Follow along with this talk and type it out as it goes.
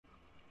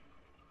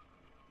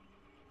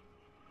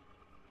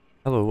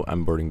Hello,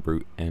 I'm Boarding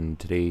Brute, and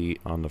today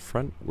on the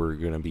front we're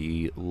going to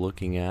be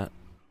looking at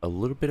a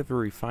little bit of a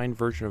refined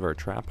version of our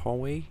trap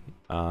hallway.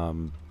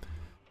 Um,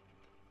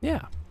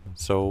 yeah,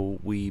 so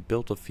we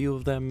built a few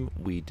of them,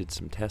 we did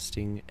some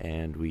testing,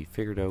 and we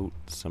figured out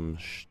some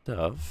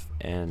stuff,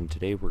 and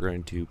today we're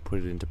going to put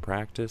it into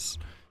practice.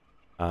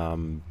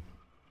 Um,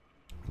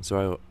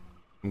 I'm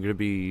going to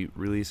be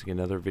releasing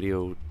another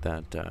video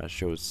that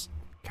shows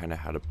kind of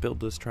how to build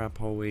this trap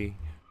hallway.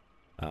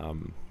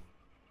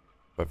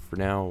 But for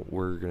now,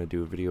 we're going to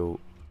do a video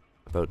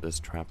about this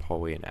trap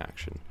hallway in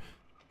action.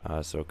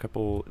 So a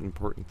couple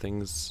important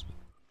things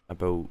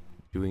about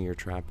doing your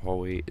trap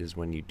hallway is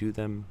when you do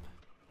them,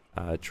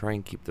 try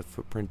and keep the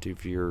footprint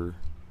of your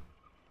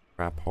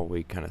trap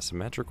hallway kind of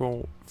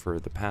symmetrical for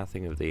the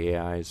pathing of the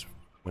AIs.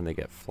 When they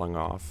get flung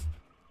off,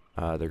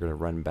 they're going to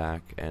run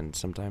back, and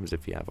sometimes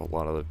if you have a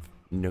lot of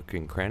nook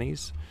and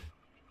crannies,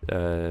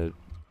 they'll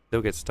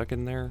get stuck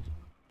in there,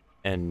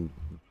 and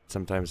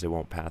sometimes they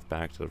won't path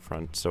back to the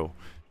front. So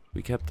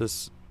we kept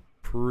this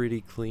pretty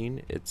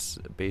clean. It's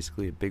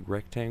basically a big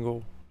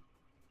rectangle.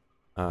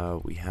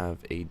 We have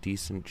a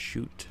decent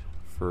chute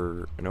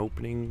for an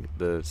opening.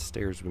 The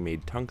stairs we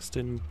made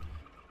tungsten.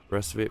 The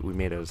rest of it we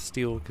made out of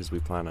steel because we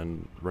plan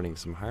on running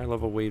some higher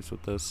level waves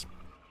with this.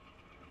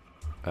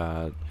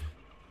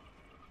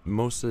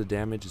 Most of the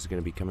damage is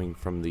going to be coming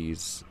from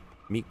these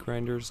meat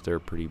grinders. They're a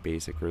pretty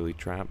basic early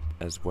trap,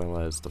 as well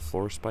as the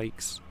floor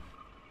spikes.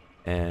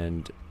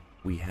 And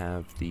we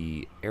have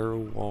the arrow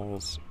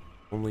walls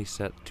only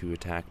set to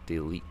attack the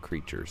elite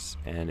creatures.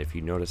 And if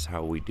you notice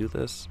how we do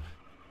this,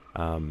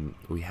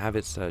 we have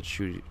it set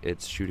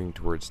it's shooting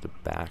towards the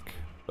back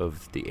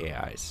of the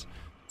AIs.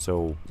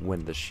 So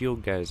when the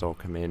shield guys all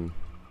come in,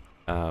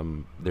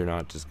 they're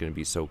not just going to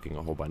be soaking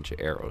a whole bunch of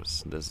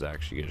arrows. This is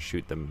actually going to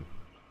shoot them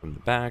from the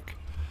back,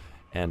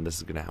 and this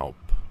is going to help,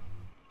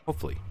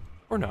 hopefully,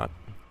 or not,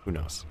 who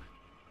knows.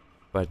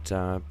 But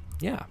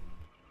yeah,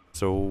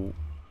 so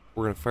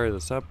we're going to fire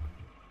this up.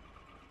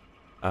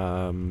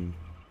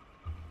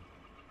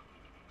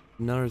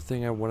 Another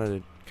thing I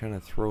wanted to kind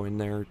of throw in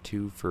there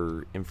too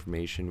for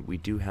information, we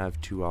do have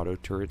 2 auto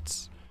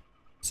turrets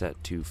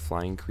set to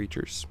flying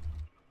creatures.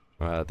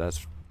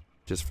 That's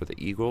just for the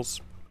eagles.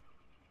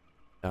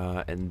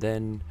 And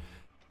then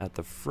at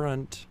the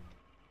front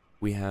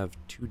we have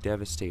 2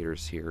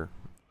 devastators here,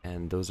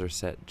 and those are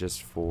set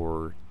just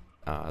for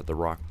the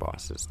rock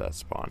bosses that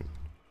spawn.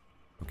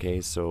 Okay,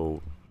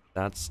 so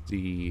that's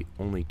the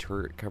only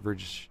turret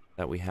coverage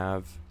that we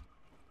have.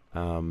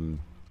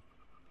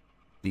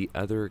 The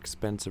other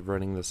expense of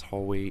running this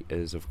hallway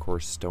is, of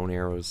course, stone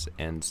arrows,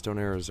 and stone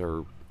arrows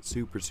are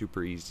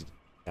super easy to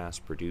mass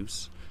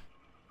produce.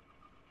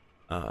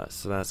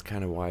 So that's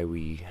kind of why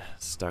we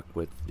stuck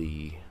with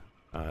the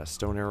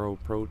stone arrow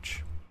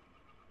approach.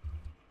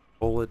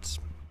 Bullets,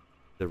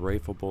 the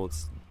rifle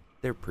bullets,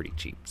 they're pretty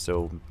cheap.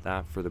 So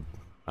that for the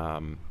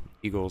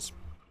eagles,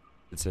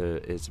 it's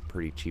a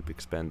pretty cheap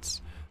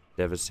expense.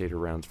 Devastator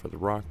rounds for the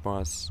rock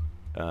boss.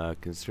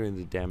 Considering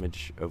the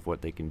damage of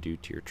what they can do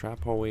to your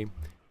trap hallway,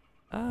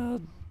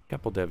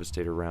 couple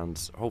devastator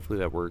rounds, hopefully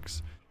that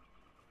works.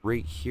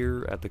 Right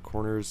here at the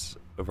corners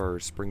of our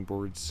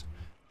springboards,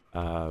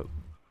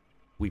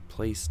 we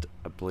placed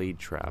a blade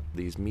trap.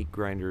 These meat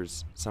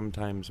grinders,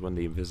 sometimes when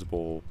the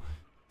invisible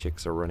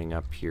chicks are running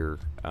up here,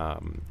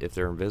 if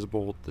they're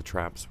invisible, the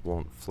traps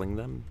won't fling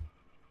them,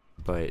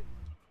 but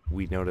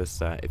we noticed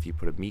that if you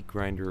put a meat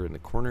grinder in the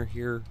corner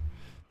here,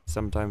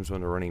 sometimes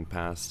when they're running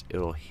past,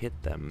 it'll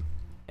hit them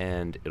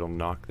and it'll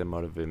knock them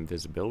out of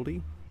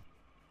invisibility.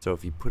 So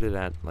if you put it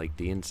at like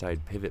the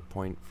inside pivot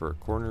point for a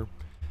corner,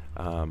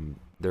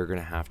 they're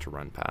gonna have to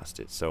run past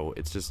it. So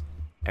it's just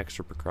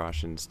extra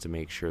precautions to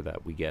make sure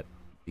that we get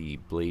the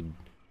blade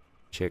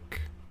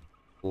chick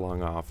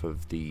flung off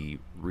of the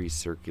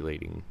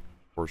recirculating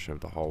portion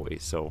of the hallway.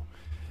 So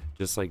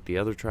just like the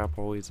other trap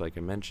hallways, like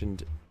I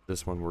mentioned,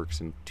 this one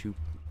works in two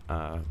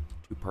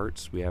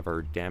parts. We have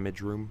our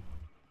damage room,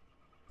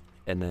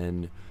 and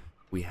then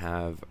we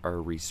have our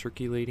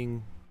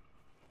recirculating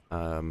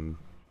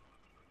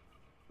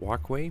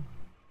walkway.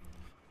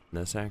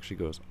 And this actually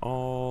goes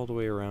all the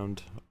way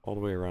around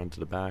to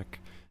the back.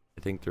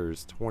 I think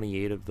there's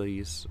 28 of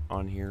these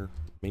on here,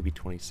 maybe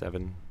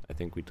 27. I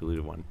think we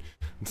deleted one.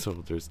 So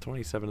there's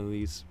 27 of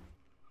these.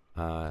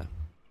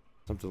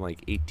 Something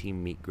like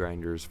 18 meat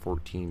grinders,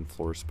 14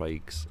 floor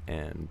spikes,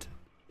 and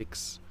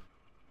 6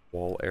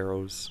 wall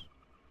arrows,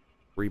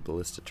 3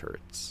 ballista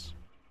turrets.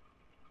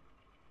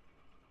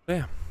 So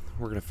yeah,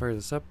 we're gonna fire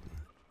this up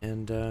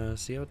and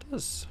see how it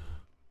does.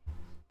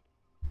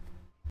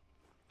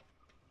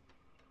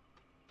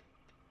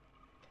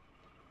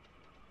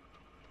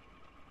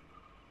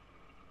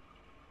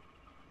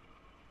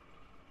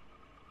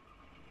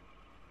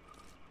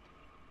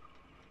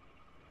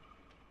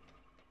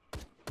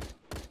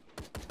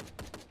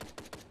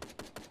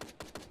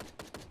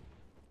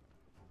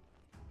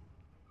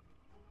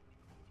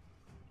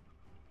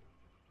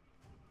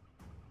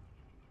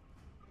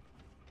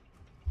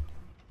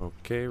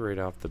 Okay, right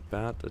off the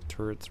bat, the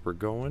turrets were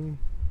going.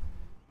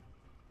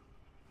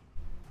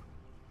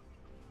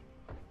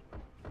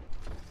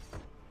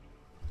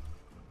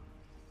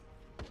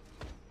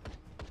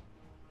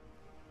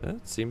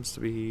 That seems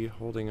to be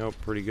holding out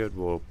pretty good.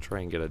 We'll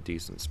try and get a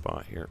decent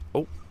spot here.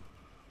 Oh!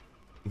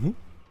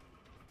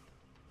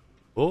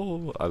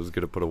 Oh, I was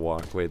gonna put a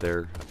walkway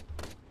there.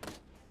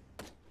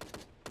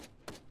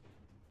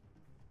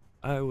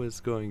 I was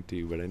going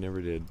to, but I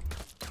never did.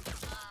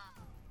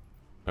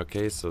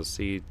 Okay, so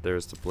see,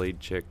 there's the blade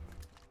chick.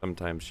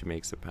 Sometimes she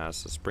makes it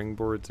past the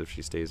springboards if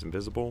she stays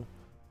invisible.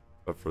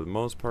 But for the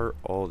most part,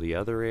 all the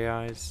other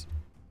AIs,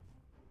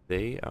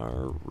 they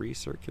are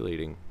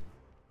recirculating.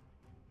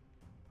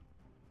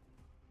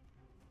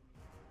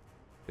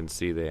 You can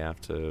see they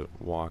have to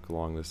walk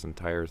along this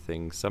entire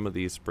thing. Some of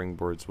these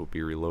springboards will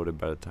be reloaded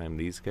by the time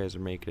these guys are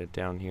making it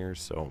down here,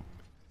 so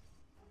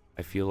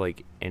I feel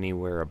like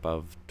anywhere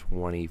above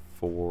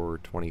 24,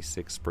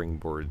 26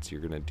 springboards,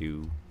 you're gonna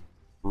do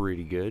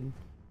pretty good.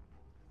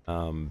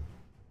 And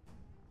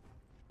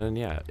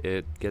yeah,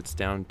 it gets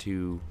down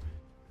to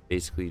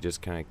basically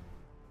just kind of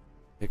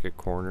pick a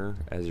corner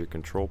as your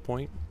control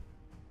point,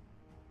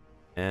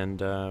 and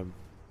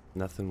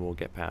nothing will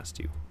get past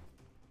you.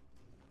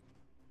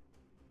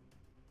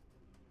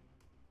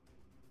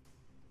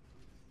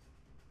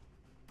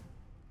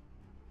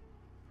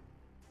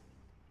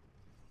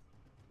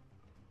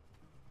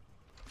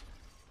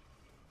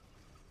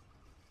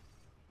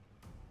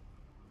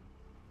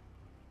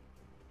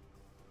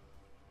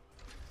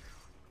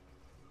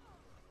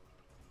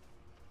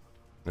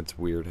 It's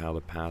weird how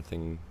the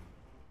pathing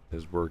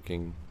is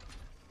working.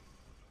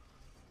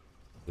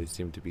 They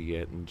seem to be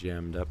getting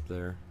jammed up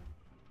there.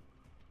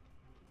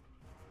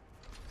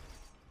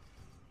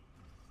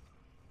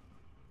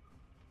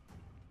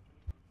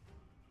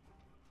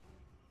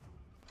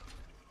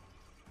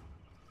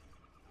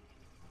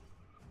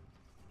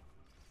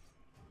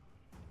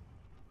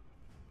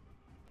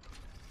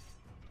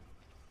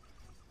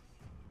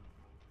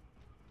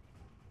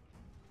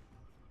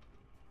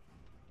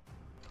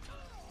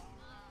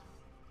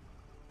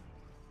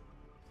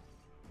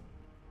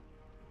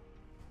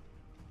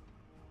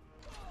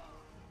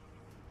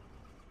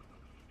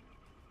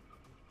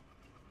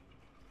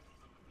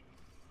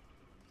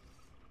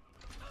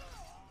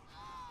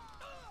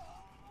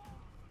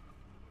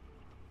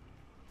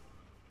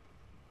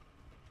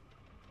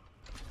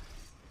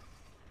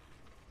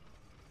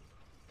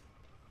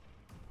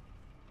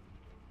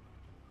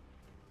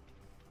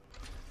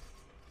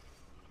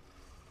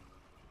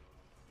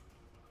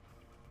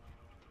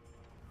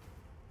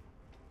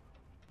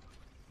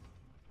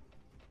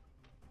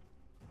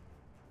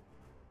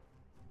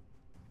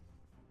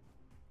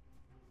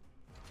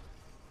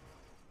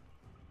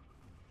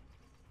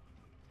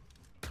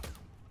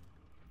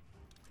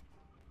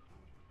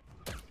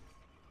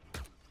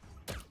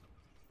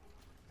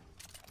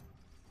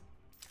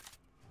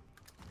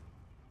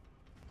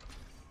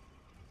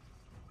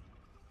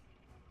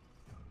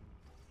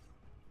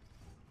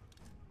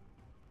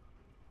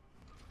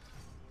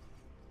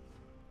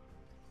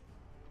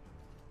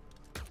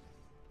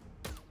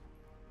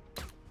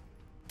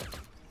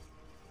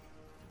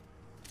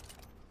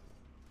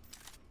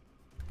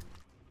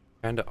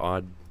 Kinda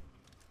odd.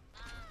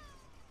 I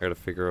gotta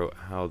figure out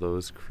how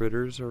those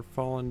critters are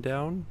falling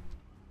down.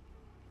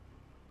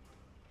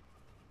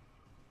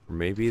 Or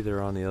maybe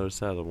they're on the other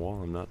side of the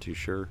wall, I'm not too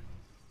sure.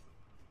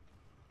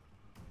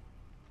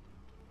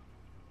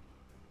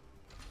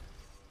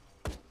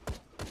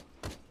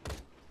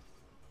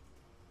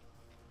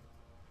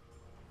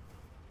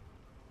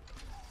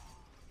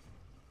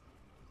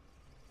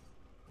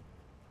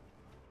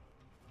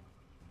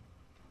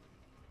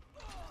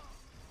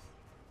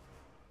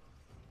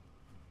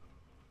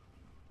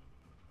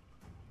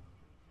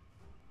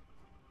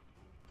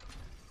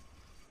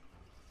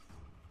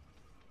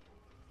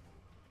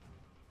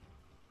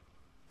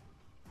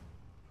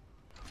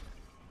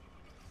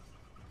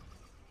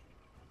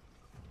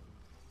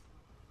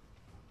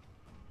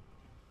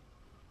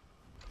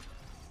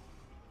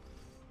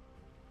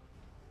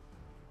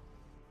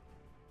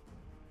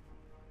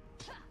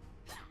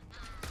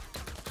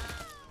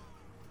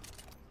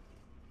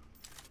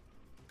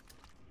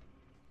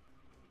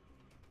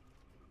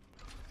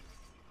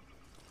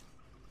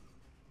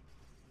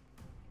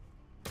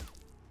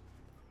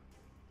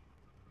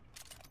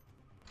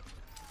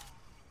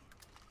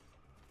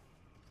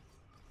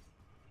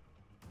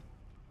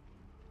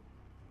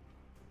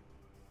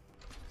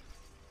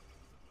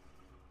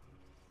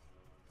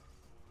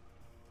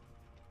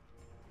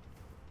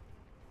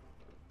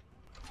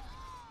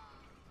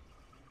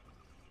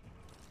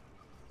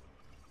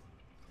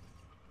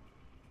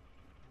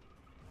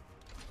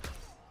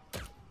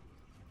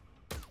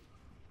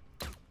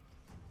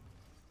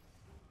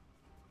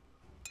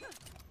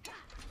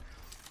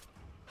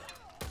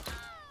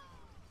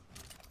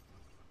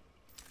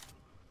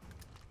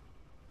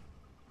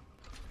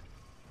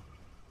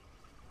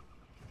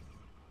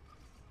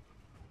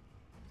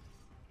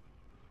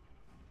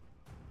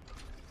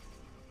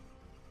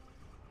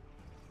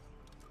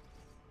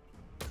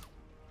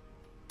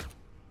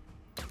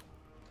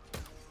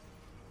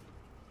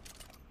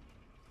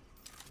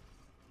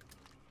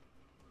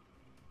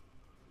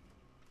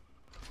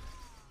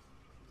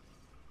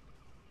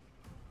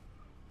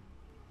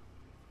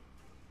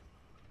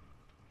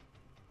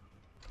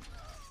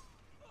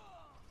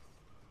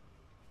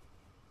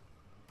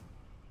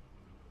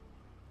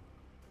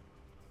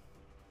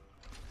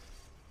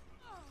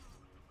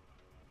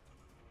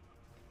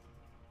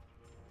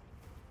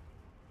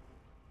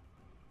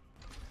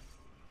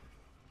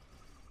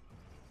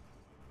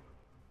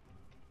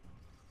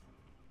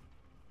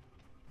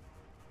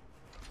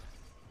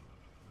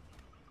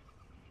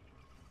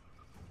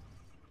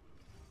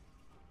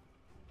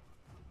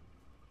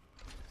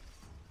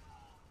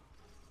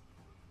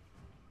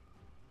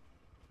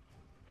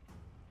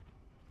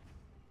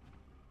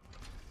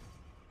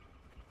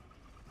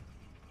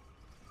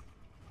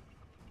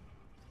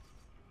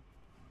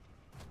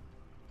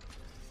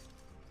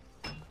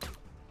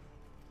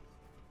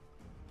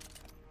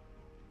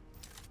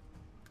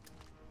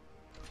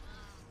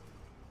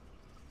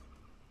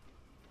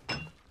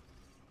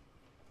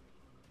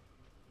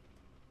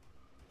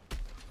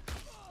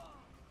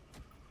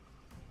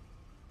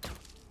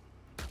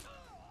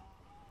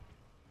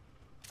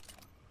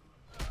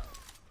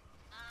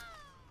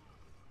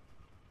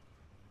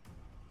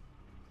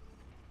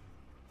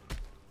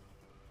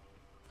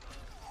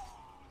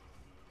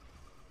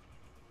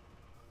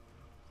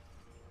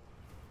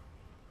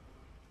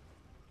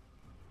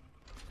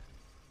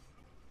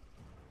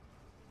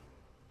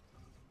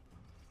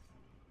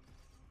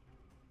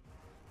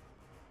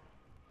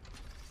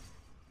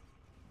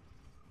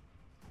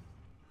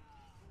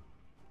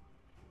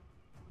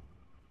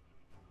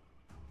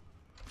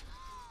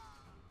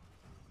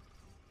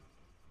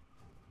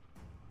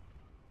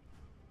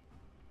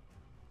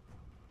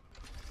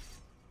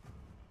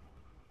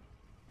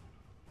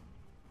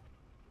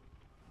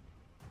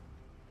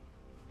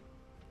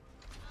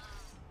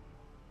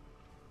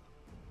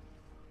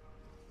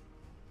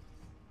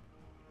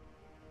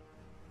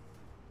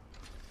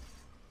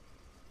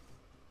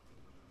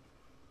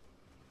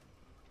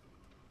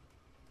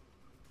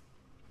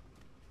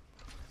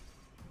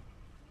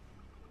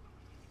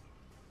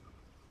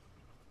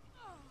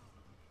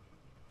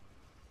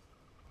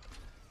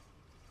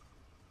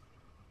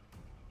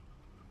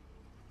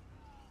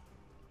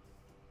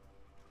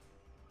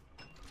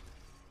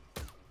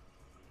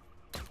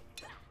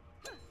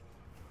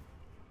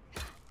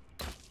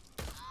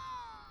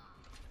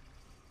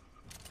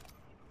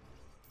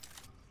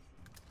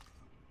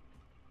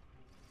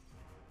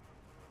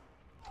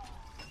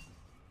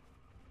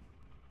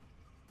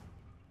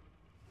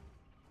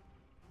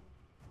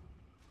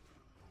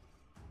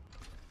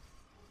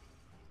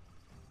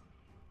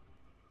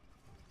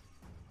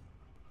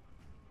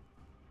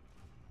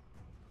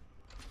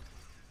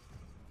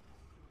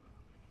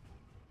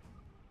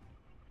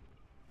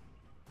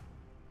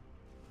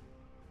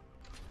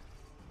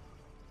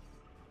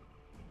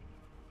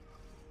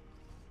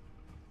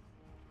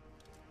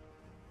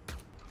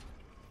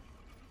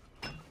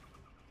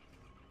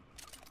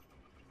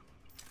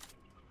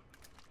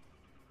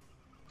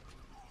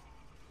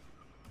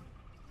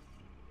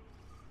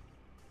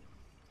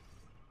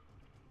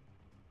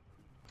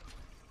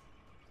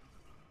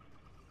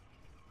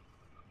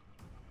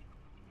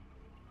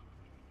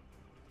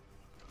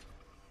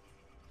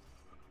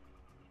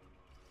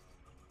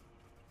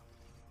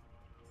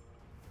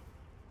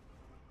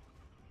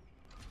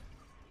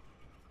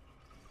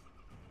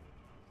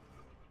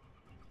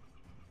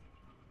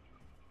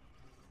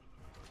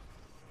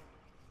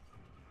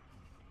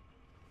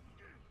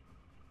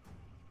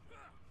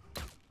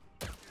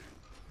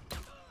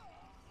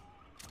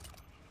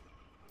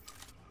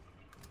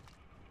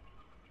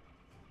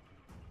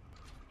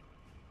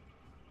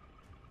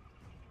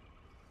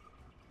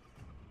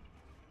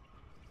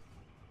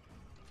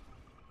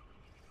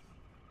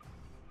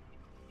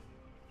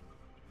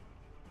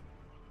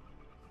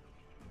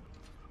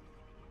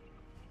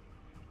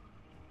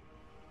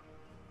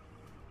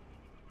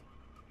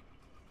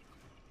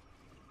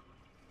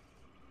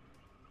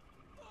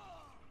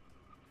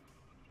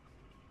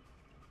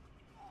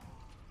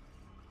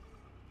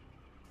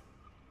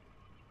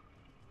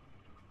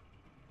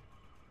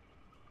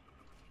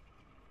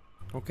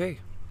 Okay,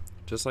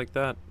 just like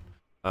that.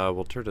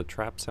 We'll turn the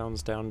trap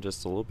sounds down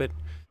just a little bit.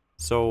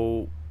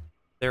 So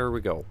there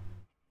we go.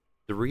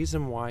 The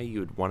reason why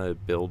you'd want to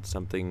build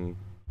something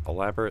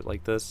elaborate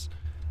like this,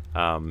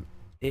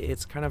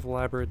 it's kind of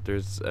elaborate.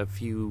 There's a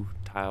few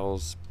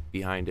tiles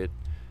behind it.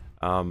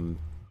 Um,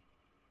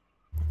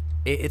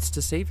 it's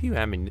to save you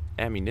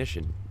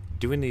ammunition.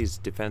 Doing these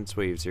defense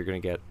waves, you're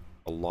going to get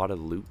a lot of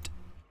loot.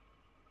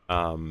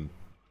 Um,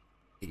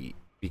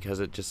 because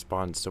it just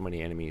spawns so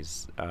many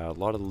enemies. A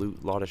lot of loot,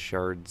 a lot of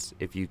shards.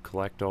 If you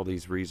collect all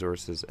these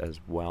resources as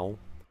well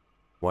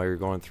while you're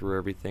going through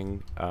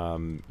everything,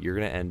 you're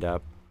going to end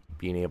up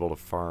being able to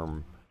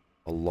farm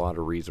a lot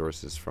of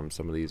resources from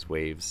some of these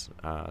waves.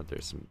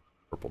 There's some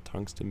purple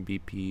tungsten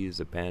BPs,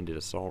 a bandit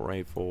assault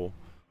rifle,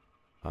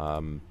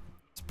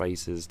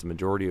 spices. The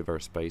majority of our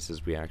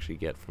spices we actually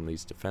get from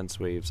these defense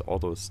waves. All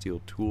those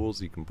steel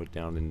tools you can put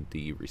down in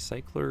the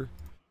recycler.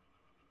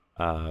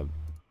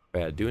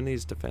 Doing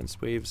these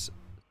defense waves,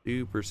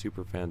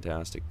 super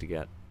fantastic to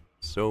get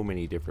so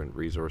many different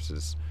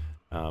resources.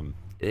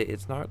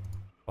 It's not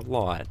a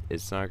lot.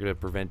 It's not going to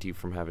prevent you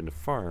from having to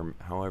farm.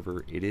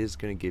 However, it is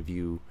going to give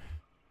you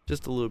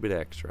just a little bit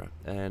extra,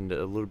 and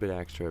a little bit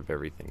extra of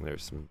everything.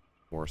 There's some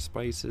more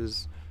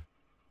spices.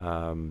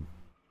 So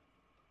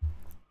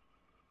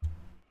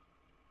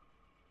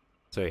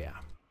yeah,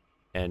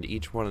 and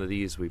each one of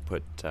these we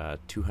put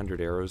 200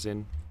 arrows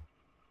in,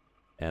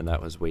 and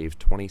that was wave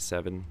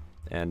 27,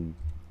 and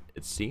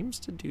it seems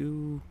to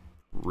do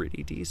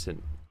pretty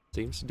decent.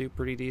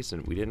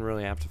 We didn't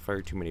really have to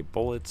fire too many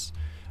bullets.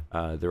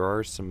 There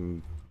are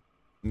some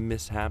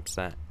mishaps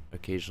that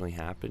occasionally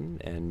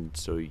happen, and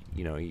so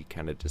you know, you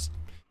kind of just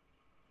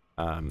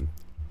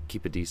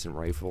keep a decent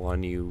rifle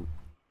on you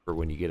for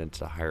when you get into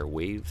the higher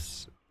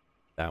waves.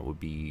 That would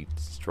be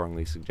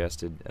strongly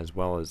suggested, as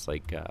well as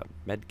like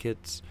med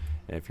kits.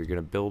 And if you're going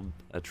to build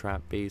a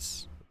trap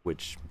base,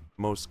 which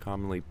most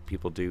commonly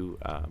people do,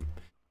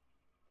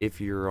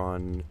 if you're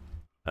on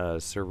a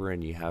server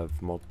and you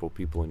have multiple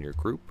people in your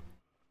group,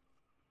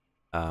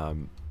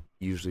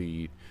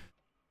 usually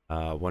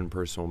one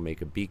person will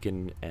make a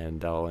beacon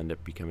and that'll end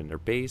up becoming their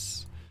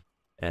base,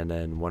 and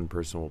then one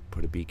person will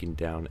put a beacon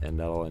down and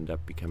that'll end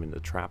up becoming the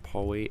trap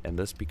hallway, and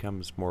this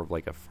becomes more of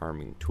like a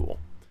farming tool.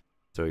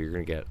 So you're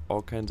going to get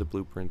all kinds of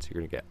blueprints,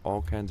 you're going to get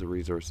all kinds of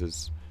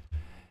resources.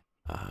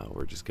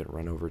 We're just going to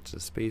run over to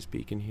the space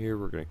beacon here.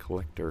 We're going to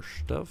collect our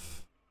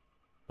stuff.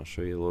 I'll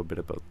show you a little bit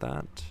about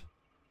that.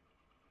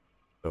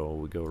 So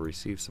we go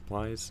receive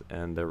supplies,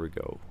 and there we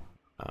go.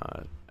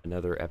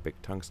 Another epic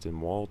tungsten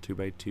wall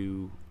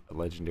 2x2, a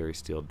legendary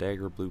steel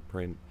dagger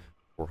blueprint,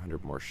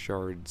 400 more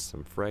shards,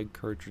 some frag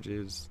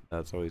cartridges.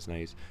 That's always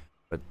nice.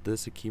 But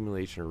this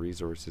accumulation of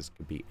resources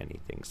could be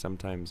anything.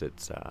 Sometimes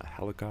it's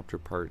helicopter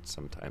parts,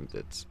 sometimes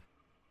it's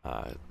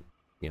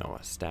you know,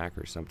 a stack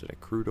or something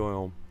of crude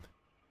oil.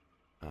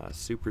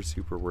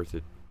 Super worth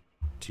it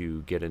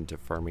to get into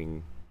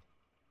farming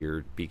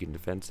your beacon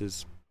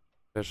defenses,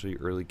 especially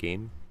early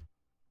game.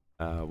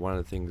 One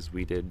of the things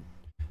we did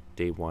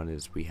day one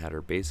is we had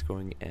our base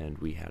going and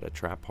we had a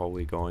trap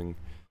hallway going.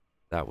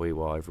 That way,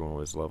 while everyone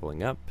was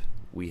leveling up,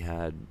 we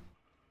had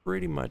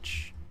pretty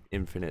much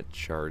infinite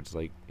shards.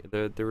 Like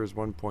there was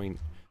one point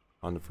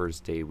on the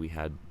first day we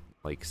had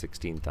like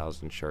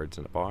 16,000 shards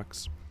in a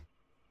box.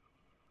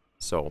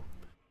 So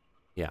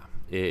yeah,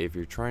 if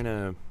you're trying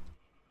to,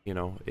 you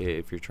know,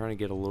 if you're trying to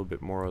get a little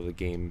bit more of the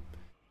game,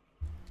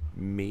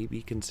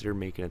 maybe consider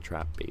making a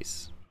trap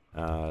base.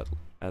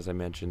 As I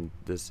mentioned,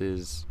 this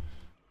is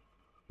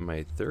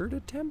my third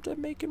attempt at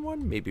making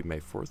one, maybe my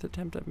fourth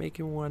attempt at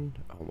making one.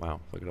 Oh wow,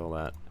 look at all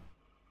that.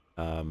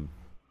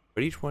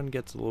 But each one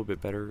gets a little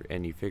bit better,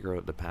 and you figure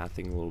out the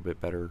pathing a little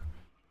bit better.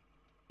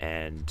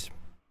 And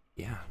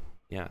yeah,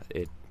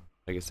 it,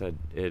 like I said,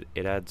 it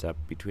adds up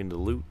between the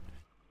loot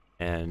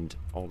and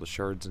all the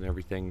shards and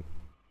everything.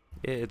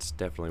 It's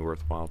definitely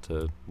worthwhile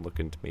to look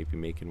into maybe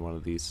making one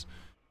of these.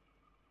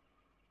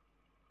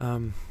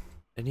 And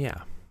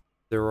yeah,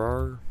 there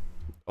are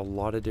a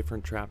lot of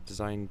different trap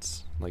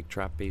designs, like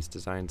trap-based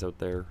designs out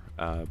there.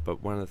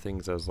 But one of the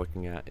things I was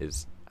looking at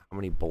is how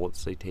many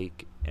bullets they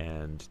take,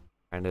 and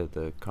kind of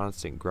the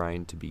constant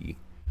grind to be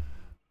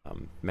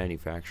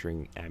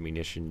manufacturing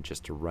ammunition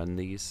just to run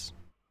these.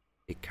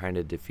 It kind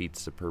of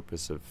defeats the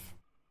purpose of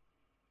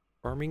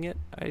farming it,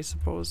 I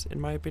suppose, in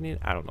my opinion.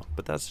 I don't know,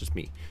 but that's just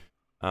me.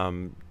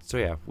 So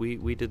yeah,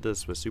 we did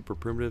this with super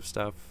primitive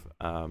stuff,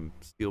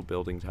 steel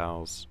building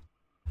tiles,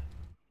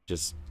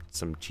 just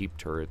some cheap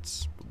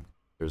turrets.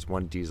 There's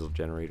one diesel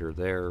generator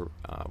there,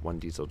 one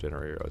diesel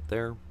generator out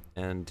there,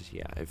 and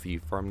yeah, if you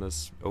farm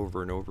this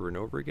over and over and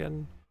over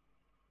again,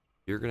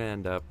 you're gonna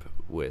end up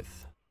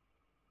with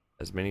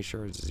as many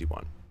shards as you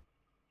want,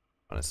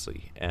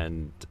 honestly,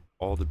 and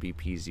all the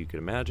BPs you can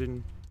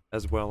imagine,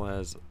 as well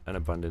as an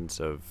abundance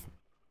of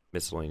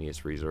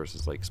miscellaneous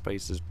resources like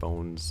spices,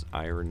 bones,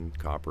 iron,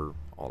 copper,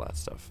 all that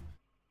stuff.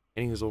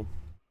 Anyways,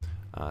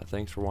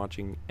 thanks for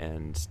watching,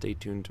 and stay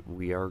tuned.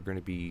 We are going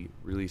to be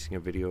releasing a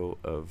video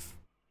of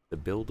the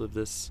build of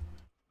this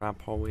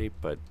trap hallway,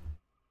 but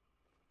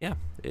yeah,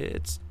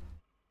 it's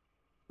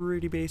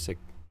pretty basic,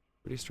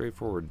 pretty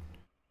straightforward.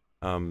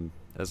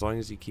 As long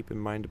as you keep in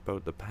mind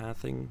about the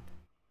pathing,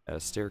 a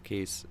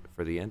staircase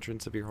for the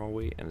entrance of your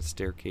hallway and a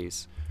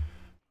staircase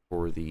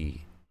for the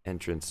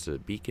entrance to the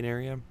beacon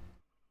area,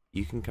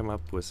 you can come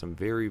up with some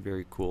very,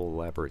 very cool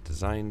elaborate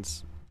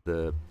designs.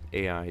 The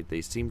AI,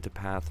 they seem to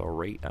path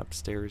alright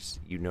upstairs.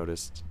 You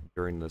noticed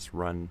during this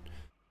run,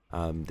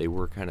 they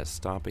were kind of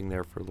stopping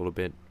there for a little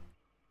bit.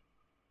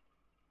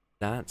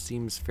 That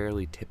seems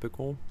fairly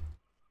typical.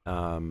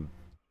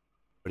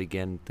 But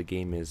again, the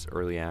game is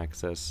early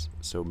access,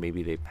 so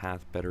maybe they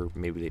path better.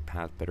 Maybe they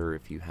path better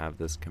if you have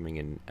this coming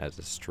in as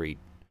a straight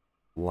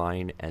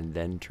line and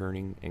then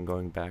turning and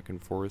going back and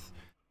forth.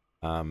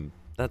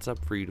 That's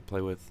up for you to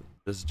play with.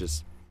 This is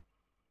just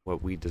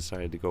what we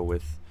decided to go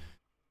with.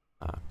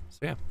 So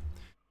yeah,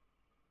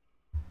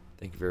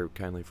 thank you very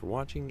kindly for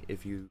watching.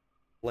 If you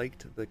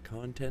liked the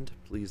content,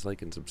 please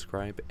like and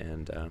subscribe,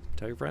 and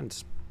tell your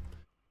friends.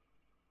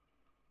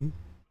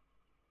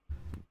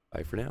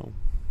 Bye for now.